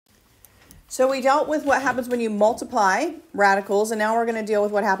So we dealt with what happens when you multiply radicals, and now we're going to deal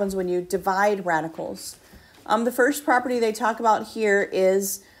with what happens when you divide radicals. The first property they talk about here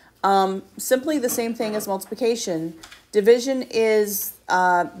is simply the same thing as multiplication. Division is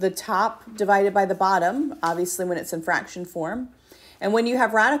the top divided by the bottom, obviously when it's in fraction form. And when you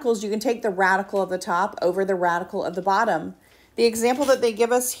have radicals, you can take the radical of the top over the radical of the bottom. The example that they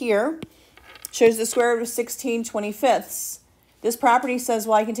give us here shows the square root of 16 25ths. This property says,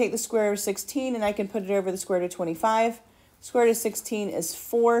 well, I can take the square root of 16 and I can put it over the square root of 25. Square root of 16 is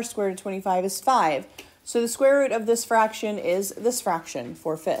 4, square root of 25 is 5. So the square root of this fraction is this fraction,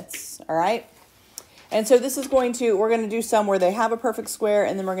 4/5, all right? And so this is we're going to do some where they have a perfect square,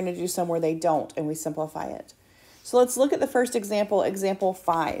 and then we're going to do some where they don't, and we simplify it. So let's look at the first example, example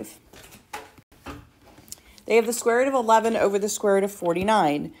 5. They have the square root of 11 over the square root of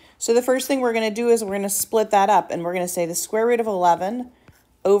 49. So the first thing we're going to do is we're going to split that up, and we're going to say the square root of 11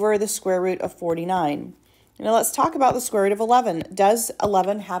 over the square root of 49. Now let's talk about the square root of 11. Does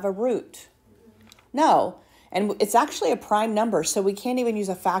 11 have a root? No. And it's actually a prime number, so we can't even use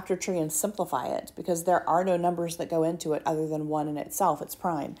a factor tree and simplify it because there are no numbers that go into it other than 1 in itself. It's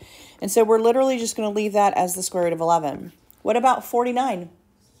prime. And so we're literally just going to leave that as the square root of 11. What about 49? 7.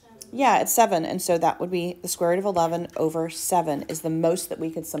 Yeah, it's 7. And so that would be the square root of 11 over 7 is the most that we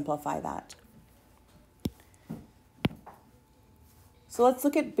could simplify that. So let's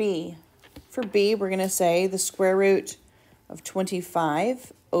look at B. For B, we're going to say the square root of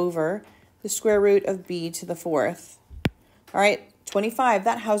 25 over the square root of b to the 4th. All right, 25,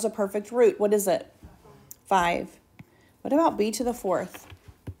 that has a perfect root. What is it? 5. What about b to the 4th?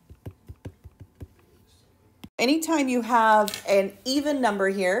 Anytime you have an even number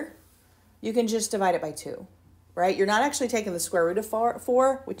here, you can just divide it by 2, right? You're not actually taking the square root of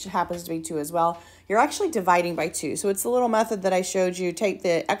 4, which happens to be 2 as well. You're actually dividing by 2. So it's the little method that I showed you. Take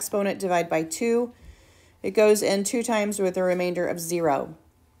the exponent, divide by 2. It goes in 2 times with a remainder of 0.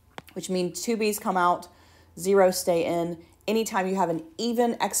 Which means 2 b's come out, 0 stay in. Anytime you have an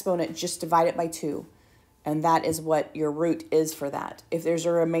even exponent, just divide it by 2. And that is what your root is for that. If there's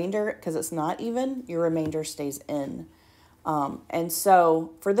a remainder, because it's not even, your remainder stays in. And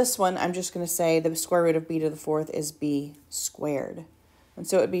so for this one, I'm just going to say the square root of b to the 4th is b squared. And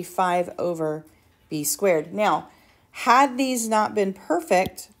so it would be 5 over b squared. Now, had these not been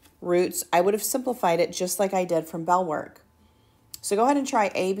perfect roots, I would have simplified it just like I did from bell work. So go ahead and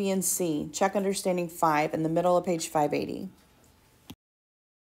try A, B, and C. Check understanding 5 in the middle of page 580.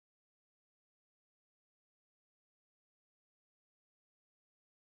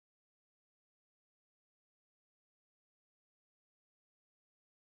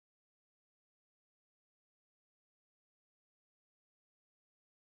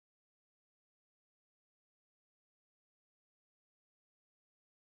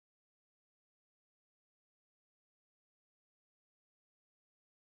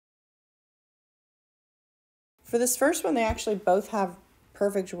 For this first one, they actually both have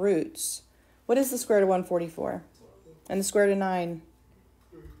perfect roots. What is the square root of 144? And the square root of 9?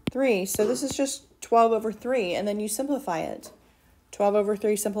 3. So this is just 12 over 3, and then you simplify it. 12 over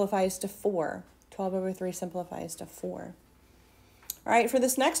 3 simplifies to 4. 12 over 3 simplifies to 4. All right, for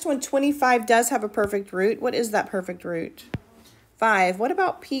this next one, 25 does have a perfect root. What is that perfect root? 5. What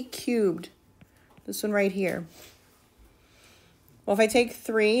about p cubed? This one right here. Well, if I take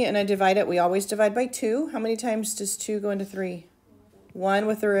 3 and I divide it, we always divide by 2. How many times does 2 go into 3? 1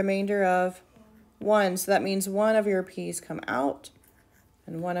 with a remainder of 1. So that means one of your p's come out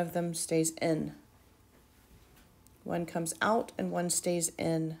and one of them stays in. 1 comes out and 1 stays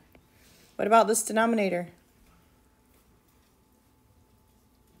in. What about this denominator?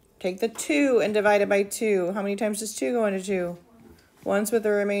 Take the 2 and divide it by 2. How many times does 2 go into 2? Once with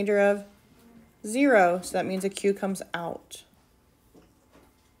a remainder of 0. So that means a q comes out.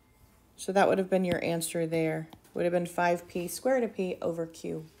 So that would have been your answer there. Would have been 5p square root of p over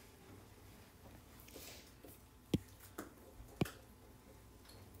q.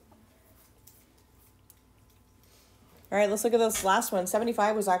 All right, let's look at this last one.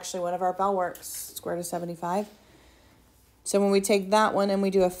 75 was actually one of our bell works, square root of 75. So when we take that one and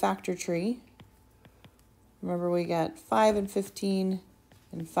we do a factor tree, remember we got 5 and 15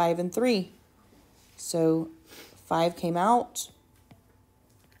 and 5 and 3. So 5 came out.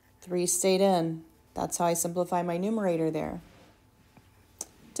 3 stayed in. That's how I simplify my numerator there.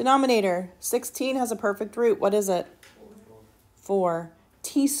 Denominator, 16 has a perfect root. What is it? 4.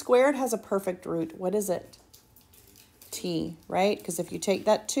 T squared has a perfect root. What is it? T, right? Because if you take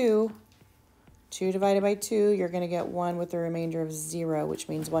that 2 divided by 2, you're going to get 1 with the remainder of 0, which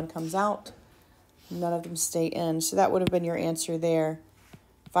means 1 comes out. None of them stay in. So that would have been your answer there.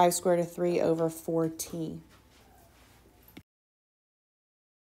 5 squared of 3 over 4t.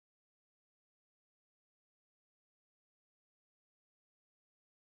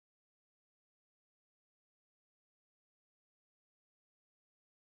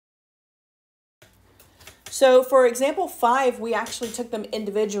 So for example 5, we actually took them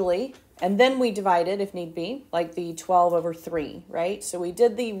individually, and then we divided if need be, like the 12 over 3, right? So we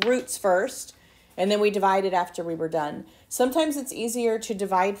did the roots first, and then we divided after we were done. Sometimes it's easier to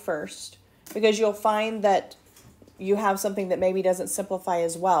divide first, because you'll find that you have something that maybe doesn't simplify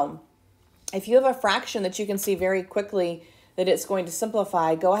as well. If you have a fraction that you can see very quickly that it's going to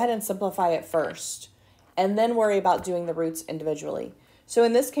simplify, go ahead and simplify it first, and then worry about doing the roots individually. So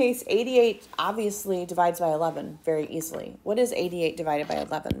in this case, 88 obviously divides by 11 very easily. What is 88 divided by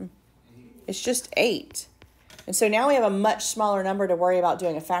 11? It's just 8. And so now we have a much smaller number to worry about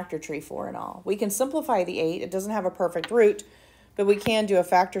doing a factor tree for and all. We can simplify the 8. It doesn't have a perfect root, but we can do a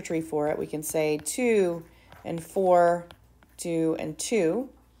factor tree for it. We can say 2 and 4, 2 and 2.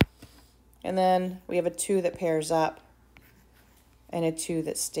 And then we have a 2 that pairs up and a 2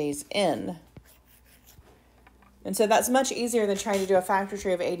 that stays in. And so that's much easier than trying to do a factor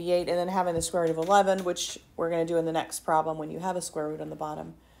tree of 88 and then having the square root of 11, which we're going to do in the next problem when you have a square root on the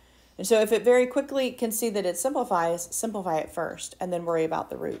bottom. And so if it very quickly can see that it simplifies, simplify it first and then worry about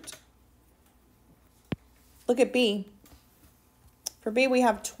the root. Look at B. For B, we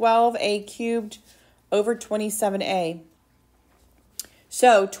have 12a cubed over 27a.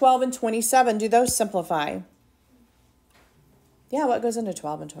 So 12 and 27, do those simplify? Yeah, what goes into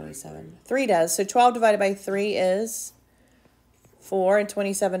 12 and 27? 3 does. So 12 divided by 3 is 4, and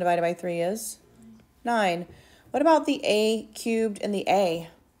 27 divided by 3 is 9. What about the a cubed and the a?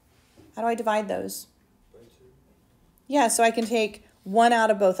 How do I divide those? Yeah, so I can take 1 out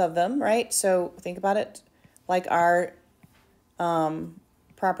of both of them, right? So think about it like our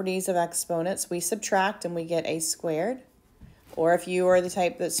properties of exponents. We subtract and we get a squared. Or if you are the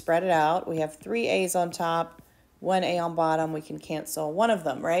type that spread it out, we have 3 a's on top, 1 a on bottom. We can cancel one of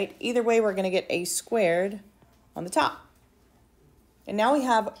them, right? Either way, we're going to get a squared on the top. And now we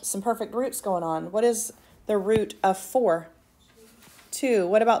have some perfect roots going on. What is the root of 4? 2.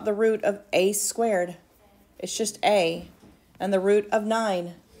 What about the root of a squared? It's just a. And the root of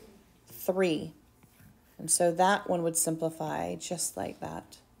 9? 3. And so that one would simplify just like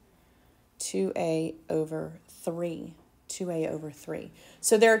that. 2a over 3. 2a over 3.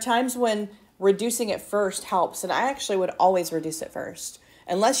 So there are times when reducing it first helps, and I actually would always reduce it first.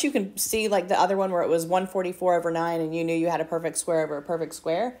 Unless you can see like the other one where it was 144 over 9 and you knew you had a perfect square over a perfect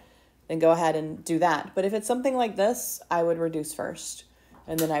square, then go ahead and do that. But if it's something like this, I would reduce first,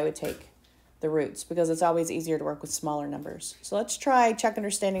 and then I would take the roots, because it's always easier to work with smaller numbers. So let's try check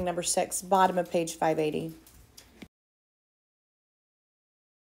understanding number 6, bottom of page 580.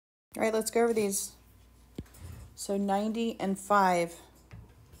 All right, let's go over these. So 90 and 5.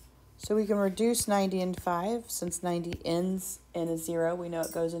 So we can reduce 90 and 5. Since 90 ends in a 0, we know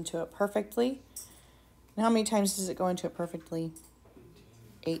it goes into it perfectly. And how many times does it go into it perfectly?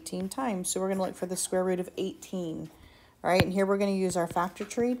 18 times. So we're going to look for the square root of 18. All right, and here we're going to use our factor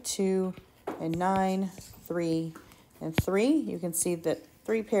tree, 2 and 9, 3 and 3. You can see that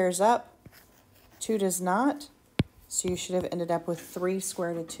 3 pairs up, 2 does not. So you should have ended up with 3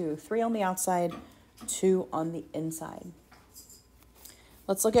 square root of 2. 3 on the outside, 2 on the inside.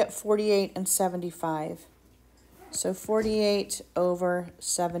 Let's look at 48 and 75. So 48 over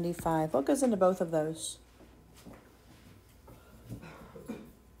 75. What goes into both of those?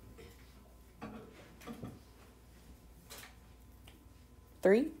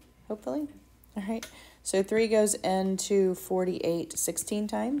 3, hopefully. All right. So 3 goes into 48 16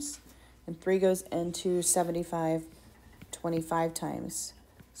 times, and 3 goes into 75 25 times.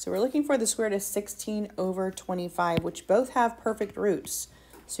 So we're looking for the square root of 16 over 25, which both have perfect roots.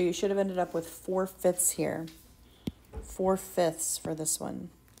 So you should have ended up with 4/5 here. 4/5 for this one.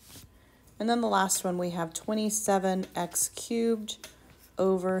 And then the last one, we have 27x cubed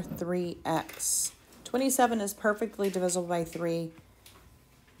over 3x. 27 is perfectly divisible by 3,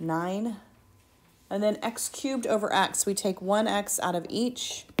 9. And then x cubed over x, we take 1x out of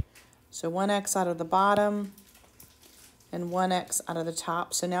each. So 1x out of the bottom and 1x out of the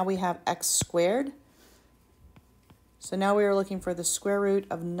top. So now we have x squared. So now we are looking for the square root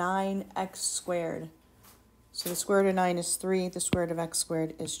of 9x squared. So the square root of 9 is 3. The square root of x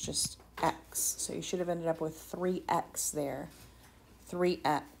squared is just x. So you should have ended up with 3x there.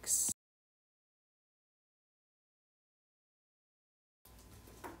 3x.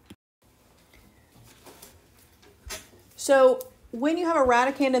 So when you have a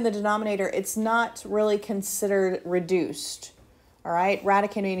radicand in the denominator, it's not really considered reduced. All right,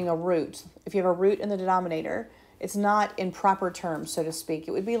 radicand meaning a root. If you have a root in the denominator, it's not in proper terms, so to speak.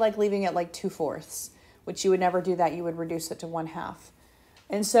 It would be like leaving it like 2/4, which you would never do that. You would reduce it to 1/2.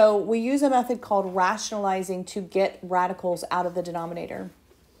 And so we use a method called rationalizing to get radicals out of the denominator.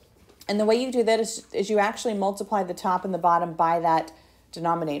 And the way you do that is you actually multiply the top and the bottom by that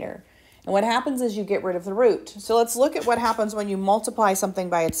denominator. And what happens is you get rid of the root. So let's look at what happens when you multiply something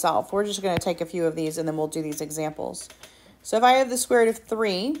by itself. We're just going to take a few of these and then we'll do these examples. So if I have the square root of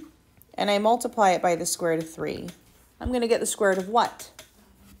 3 and I multiply it by the square root of 3, I'm going to get the square root of what?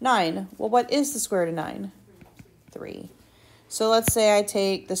 9. Well, what is the square root of 9? 3. So let's say I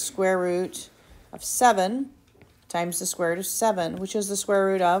take the square root of 7 times the square root of 7, which is the square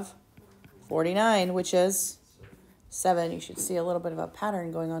root of 49, which is 7. You should see a little bit of a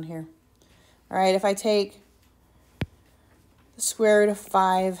pattern going on here. All right, if I take the square root of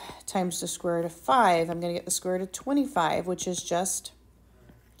 5 times the square root of 5, I'm going to get the square root of 25, which is just,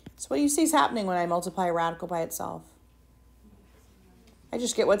 so what do you see is happening when I multiply a radical by itself? I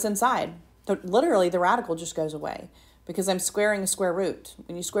just get what's inside. So literally, the radical just goes away because I'm squaring a square root.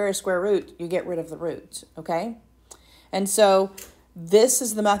 When you square a square root, you get rid of the root, okay? And so this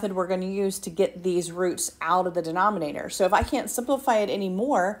is the method we're going to use to get these roots out of the denominator. So if I can't simplify it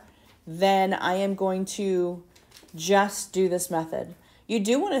anymore, then I am going to just do this method. You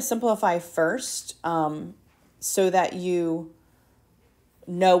do want to simplify first so that you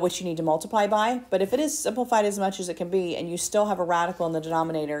know what you need to multiply by. But if it is simplified as much as it can be and you still have a radical in the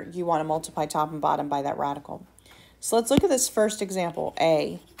denominator, you want to multiply top and bottom by that radical. So let's look at this first example,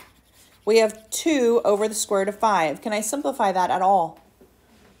 A. We have 2 over the square root of 5. Can I simplify that at all?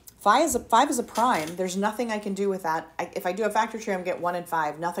 5 is a prime. There's nothing I can do with that. If I do a factor tree, I'm going to get 1 and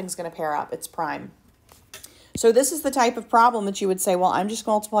 5. Nothing's going to pair up. It's prime. So this is the type of problem that you would say, well, I'm just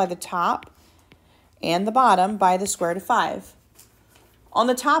going to multiply the top and the bottom by the square root of 5. On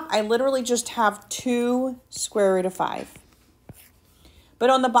the top, I literally just have 2 square root of 5. But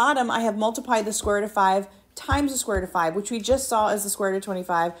on the bottom, I have multiplied the square root of 5 times the square root of 5, which we just saw as the square root of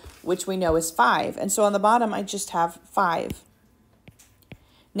 25, which we know is 5. And so on the bottom, I just have 5.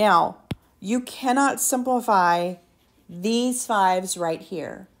 Now, you cannot simplify these 5s right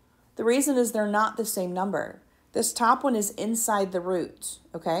here. The reason is they're not the same number. This top one is inside the root,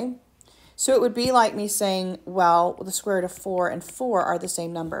 okay? So it would be like me saying, well, the square root of 4 and 4 are the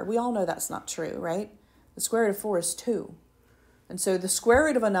same number. We all know that's not true, right? The square root of 4 is 2. And so the square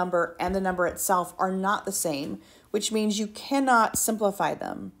root of a number and the number itself are not the same, which means you cannot simplify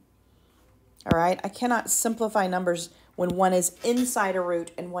them. All right? I cannot simplify numbers when one is inside a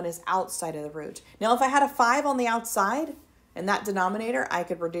root and one is outside of the root. Now, if I had a 5 on the outside and that denominator, I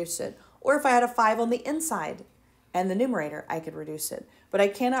could reduce it. Or if I had a 5 on the inside and the numerator, I could reduce it. But I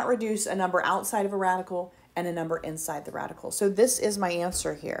cannot reduce a number outside of a radical and a number inside the radical. So this is my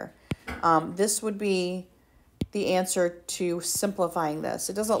answer here. This would be the answer to simplifying this.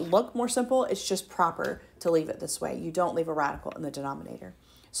 It doesn't look more simple. It's just proper to leave it this way. You don't leave a radical in the denominator.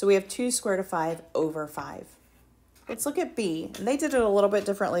 So we have 2 square root of 5 over 5. Let's look at B. And they did it a little bit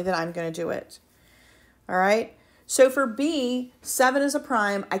differently than I'm going to do it. All right. So for B, 7 is a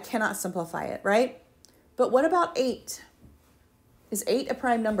prime. I cannot simplify it, right? But what about 8? Is 8 a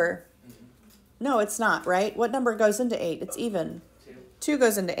prime number? No, it's not, right? What number goes into 8? It's even. 2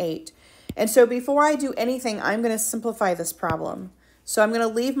 goes into 8. And so before I do anything, I'm going to simplify this problem. So I'm going to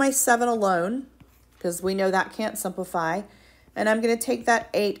leave my 7 alone because we know that can't simplify. And I'm going to take that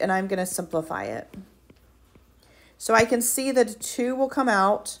 8 and I'm going to simplify it. So I can see that a 2 will come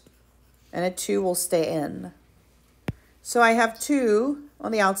out and a 2 will stay in. So I have 2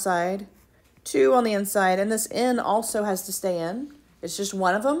 on the outside, 2 on the inside, and this in also has to stay in. It's just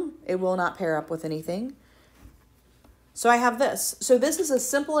one of them. It will not pair up with anything. So I have this. So this is as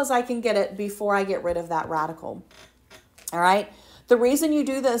simple as I can get it before I get rid of that radical. All right. The reason you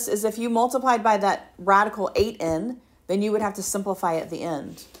do this is if you multiplied by that radical 8n, then you would have to simplify at the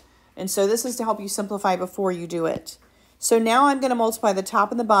end. And so this is to help you simplify before you do it. So now I'm going to multiply the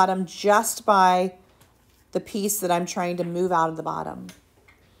top and the bottom just by the piece that I'm trying to move out of the bottom.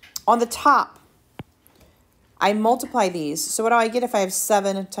 On the top, I multiply these. So what do I get if I have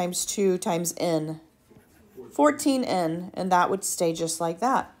 7 times 2 times n? 14n, and that would stay just like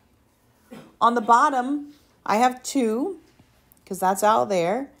that. On the bottom, I have 2, because that's out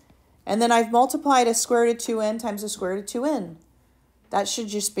there. And then I've multiplied a square root of 2n times a square root of 2n. That should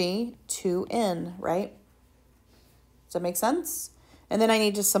just be 2n, right? Does that make sense? And then I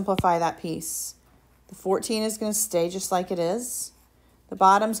need to simplify that piece. The 14 is going to stay just like it is. The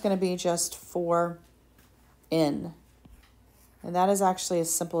bottom's going to be just 4n. And that is actually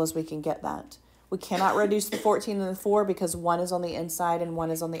as simple as we can get that. We cannot reduce the 14 and the 4 because one is on the inside and one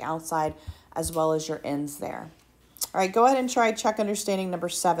is on the outside, as well as your ends there. All right, go ahead and try check understanding number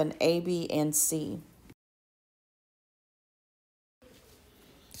 7, A, B, and C.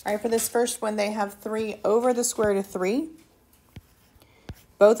 All right, for this first one, they have 3 over the square root of 3.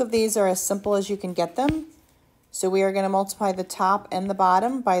 Both of these are as simple as you can get them. So we are going to multiply the top and the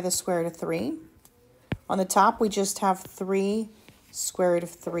bottom by the square root of 3. On the top, we just have 3 square root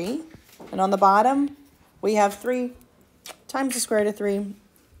of 3. And on the bottom, we have 3 times the square root of 3,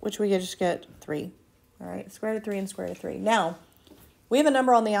 which we just get 3. All right, square root of 3 and square root of 3. Now, we have a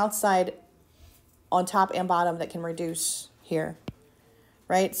number on the outside, on top and bottom, that can reduce here.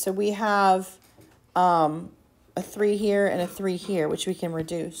 Right, so we have a 3 here and a 3 here, which we can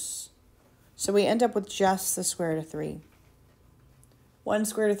reduce. So we end up with just the square root of 3. 1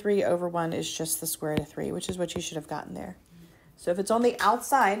 square root of 3 over 1 is just the square root of 3, which is what you should have gotten there. So if it's on the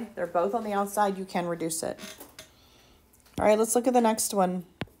outside, they're both on the outside, you can reduce it. All right, let's look at the next one.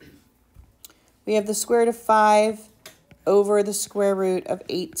 We have the square root of 5 over the square root of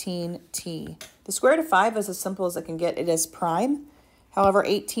 18t. The square root of 5 is as simple as it can get. It is prime. However,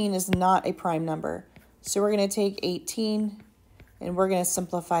 18 is not a prime number. So we're going to take 18 and we're going to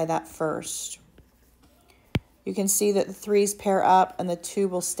simplify that first. You can see that the 3's pair up and the 2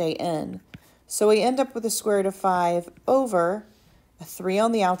 will stay in. So we end up with the square root of 5 over a 3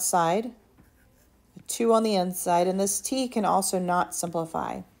 on the outside, a 2 on the inside, and this t can also not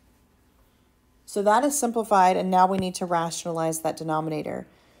simplify. So that is simplified, and now we need to rationalize that denominator.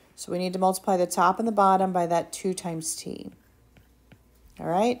 So we need to multiply the top and the bottom by that 2 times t. All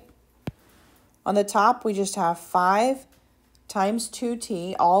right. On the top, we just have 5 times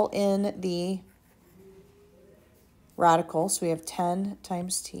 2t, all in the radical. So we have 10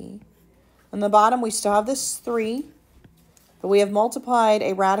 times t. On the bottom, we still have this 3, but we have multiplied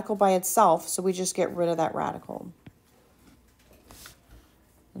a radical by itself, so we just get rid of that radical.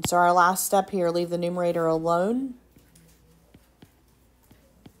 And so our last step here, leave the numerator alone.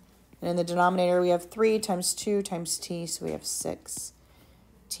 And in the denominator, we have 3 times 2 times t, so we have 6t,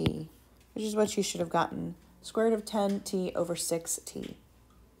 which is what you should have gotten. Square root of 10t over 6t.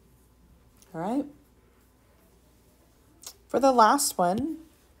 All right. For the last one,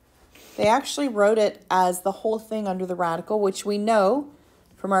 they actually wrote it as the whole thing under the radical, which we know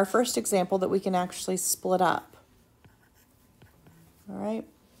from our first example that we can actually split up. All right.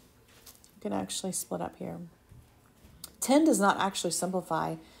 We can actually split up here. 10 does not actually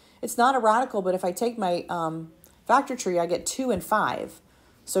simplify. It's not a radical, but if I take my factor tree, I get 2 and 5.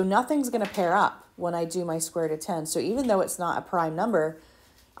 So nothing's going to pair up when I do my square root of 10. So even though it's not a prime number,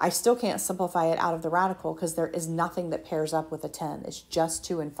 I still can't simplify it out of the radical because there is nothing that pairs up with a 10. It's just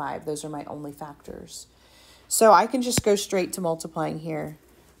 2 and 5. Those are my only factors. So I can just go straight to multiplying here.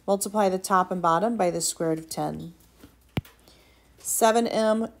 Multiply the top and bottom by the square root of 10.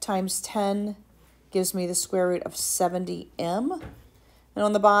 7m times 10 gives me the square root of 70m. And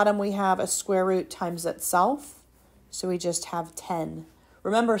on the bottom, we have a square root times itself. So we just have 10.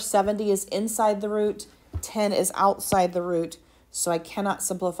 Remember, 70 is inside the root, 10 is outside the root. So I cannot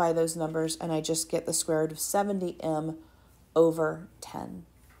simplify those numbers, and I just get the square root of 70m over 10.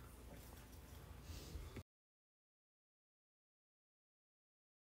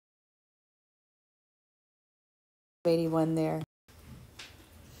 81 there.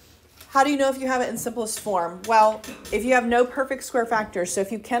 How do you know if you have it in simplest form? Well, if you have no perfect square factors, so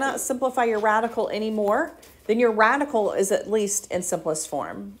if you cannot simplify your radical anymore, then your radical is at least in simplest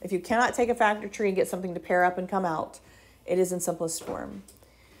form. If you cannot take a factor tree and get something to pair up and come out, it is in simplest form.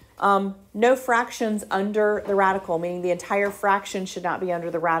 No fractions under the radical, meaning the entire fraction should not be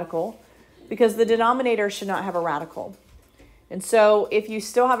under the radical because the denominator should not have a radical. And so if you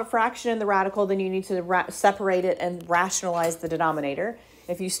still have a fraction in the radical, then you need to separate it and rationalize the denominator.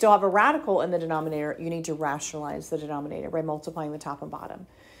 If you still have a radical in the denominator, you need to rationalize the denominator by multiplying the top and bottom.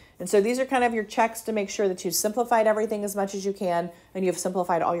 And so these are kind of your checks to make sure that you've simplified everything as much as you can and you've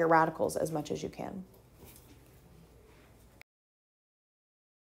simplified all your radicals as much as you can.